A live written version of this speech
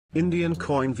Indian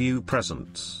Coin View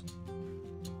presents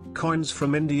Coins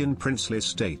from Indian Princely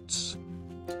States.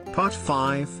 Part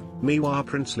 5, Mewar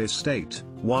Princely State,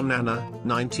 1 Anna,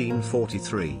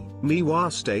 1943.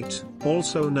 Mewar State,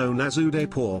 also known as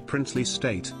Udaipur Princely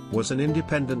State, was an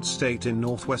independent state in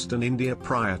northwestern India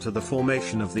prior to the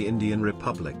formation of the Indian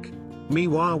Republic.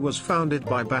 Mewar was founded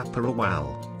by Bappa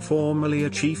Rawal, formerly a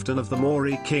chieftain of the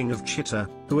Maurya king of Chitta,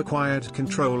 who acquired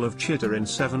control of Chitta in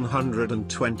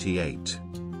 728.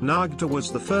 Nagda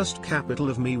was the first capital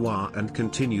of Mewar and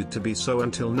continued to be so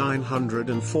until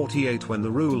 948 when the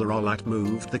ruler Aulat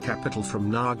moved the capital from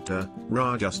Nagda,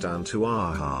 Rajasthan to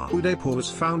Aha. Udaipur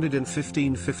was founded in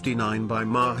 1559 by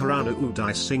Maharana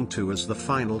Uday Singh II as the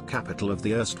final capital of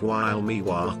the erstwhile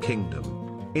Mewar kingdom.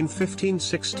 In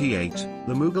 1568,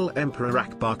 the Mughal Emperor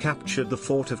Akbar captured the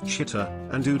fort of Chitta,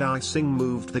 and Uday Singh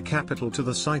moved the capital to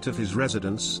the site of his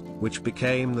residence, which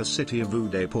became the city of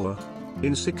Udaipur.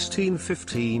 In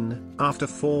 1615, after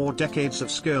 4 decades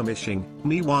of skirmishing,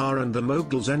 Mewar and the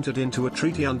Mughals entered into a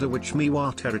treaty under which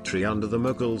Mewar territory under the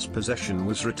Mughals' possession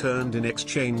was returned in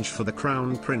exchange for the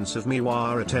Crown Prince of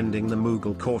Mewar attending the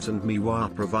Mughal court and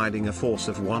Mewar providing a force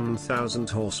of 1,000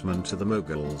 horsemen to the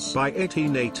Mughals. By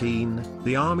 1818,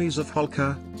 the armies of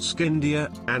Holkar,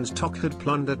 Scindia, and Tok had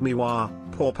plundered Mewar,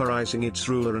 pauperizing its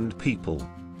ruler and people.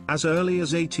 As early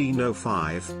as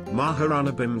 1805,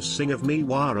 Maharana Bhim Singh of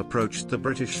Mewar approached the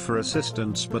British for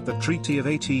assistance, but the Treaty of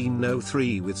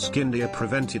 1803 with Scindia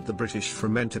prevented the British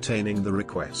from entertaining the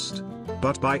request.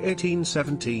 But by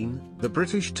 1817, the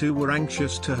British too were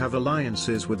anxious to have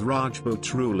alliances with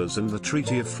Rajput rulers, and the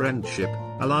Treaty of Friendship,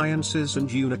 Alliances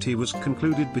and Unity was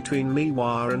concluded between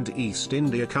Mewar and East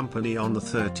India Company on the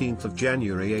 13th of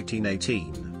January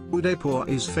 1818. Udaipur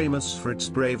is famous for its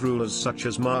brave rulers such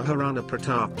as Maharana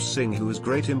Pratap Singh, who has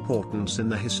great importance in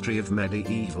the history of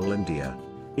medieval India.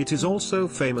 It is also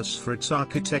famous for its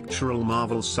architectural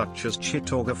marvels such as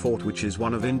Chittorgarh Fort, which is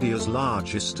one of India's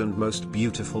largest and most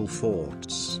beautiful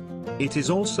forts. It is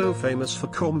also famous for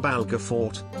Kumbhalgarh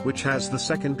Fort, which has the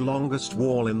second longest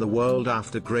wall in the world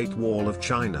after Great Wall of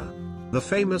China. The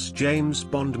famous James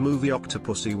Bond movie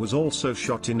Octopussy was also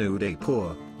shot in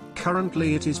Udaipur.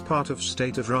 Currently it is part of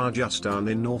state of Rajasthan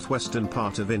in northwestern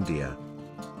part of India.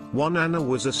 1 Anna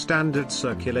was a standard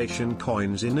circulation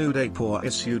coins in Udaipur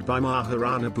issued by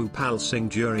Maharana Bhupal Singh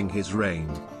during his reign.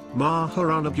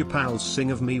 Maharana Bhupal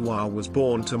Singh of Mewar was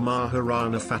born to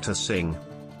Maharana Fateh Singh.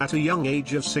 At a young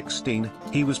age of 16,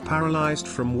 he was paralyzed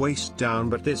from waist down,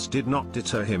 but this did not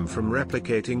deter him from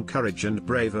replicating courage and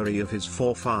bravery of his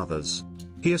forefathers.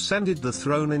 He ascended the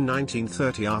throne in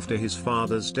 1930 after his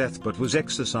father's death, but was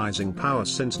exercising power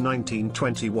since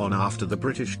 1921 after the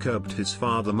British curbed his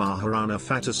father Maharana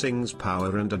Fateh Singh's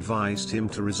power and advised him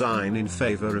to resign in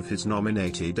favour of his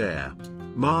nominated heir.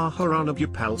 Maharana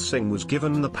Bhupal Singh was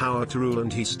given the power to rule,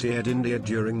 and he steered India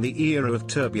during the era of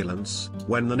turbulence,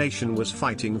 when the nation was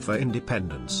fighting for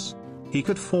independence. He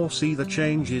could foresee the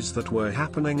changes that were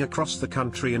happening across the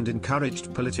country and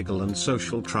encouraged political and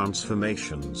social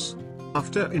transformations.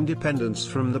 After independence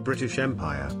from the British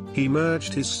Empire, he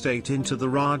merged his state into the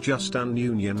Rajasthan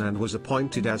Union and was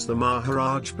appointed as the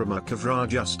Maharaj Pramukh of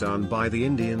Rajasthan by the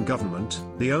Indian government,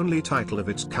 the only title of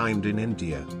its kind in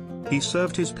India. He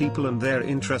served his people and their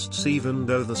interests even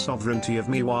though the sovereignty of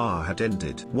Mewar had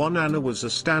ended. 1 Anna was a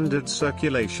standard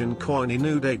circulation coin in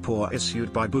Udaipur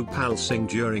issued by Bhupal Singh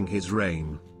during his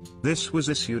reign. This was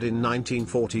issued in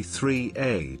 1943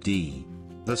 AD.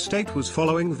 The state was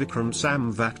following Vikram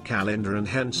Samvat calendar, and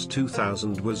hence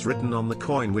 2000 was written on the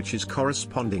coin, which is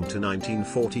corresponding to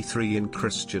 1943 in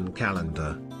Christian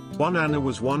calendar. 1 Anna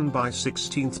was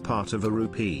 1/16th part of a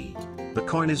rupee. The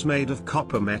coin is made of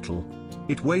copper metal.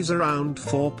 It weighs around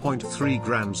 4.3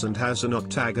 grams and has an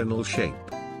octagonal shape.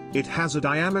 It has a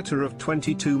diameter of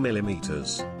 22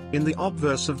 millimeters. In the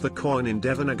obverse of the coin in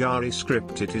Devanagari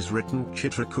script it is written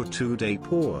Chitrakoot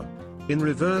Udaipur. In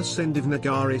reverse in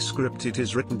Devanagari script it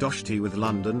is written Doshti with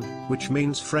London, which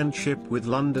means friendship with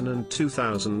London, and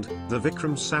 2000, the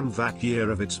Vikram Samvat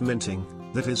year of its minting,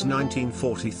 that is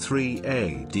 1943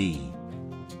 AD.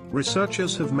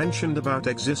 Researchers have mentioned about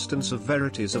existence of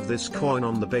varieties of this coin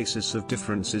on the basis of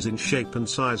differences in shape and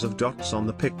size of dots on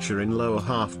the picture in lower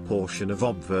half portion of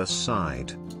obverse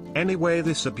side. Anyway,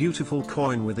 this a beautiful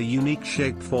coin with a unique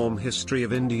shape form. History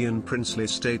of Indian princely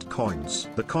state coins.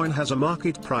 The coin has a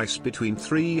market price between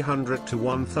 300 to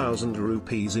 1000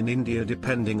 rupees in India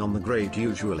depending on the grade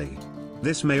usually.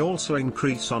 This may also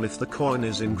increase on if the coin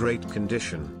is in great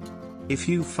condition. If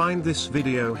you find this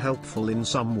video helpful in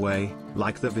some way,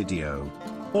 like the video.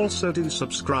 Also do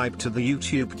subscribe to the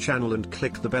YouTube channel and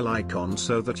click the bell icon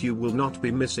so that you will not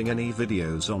be missing any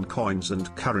videos on coins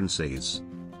and currencies.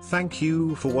 Thank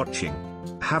you for watching.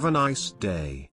 Have a nice day.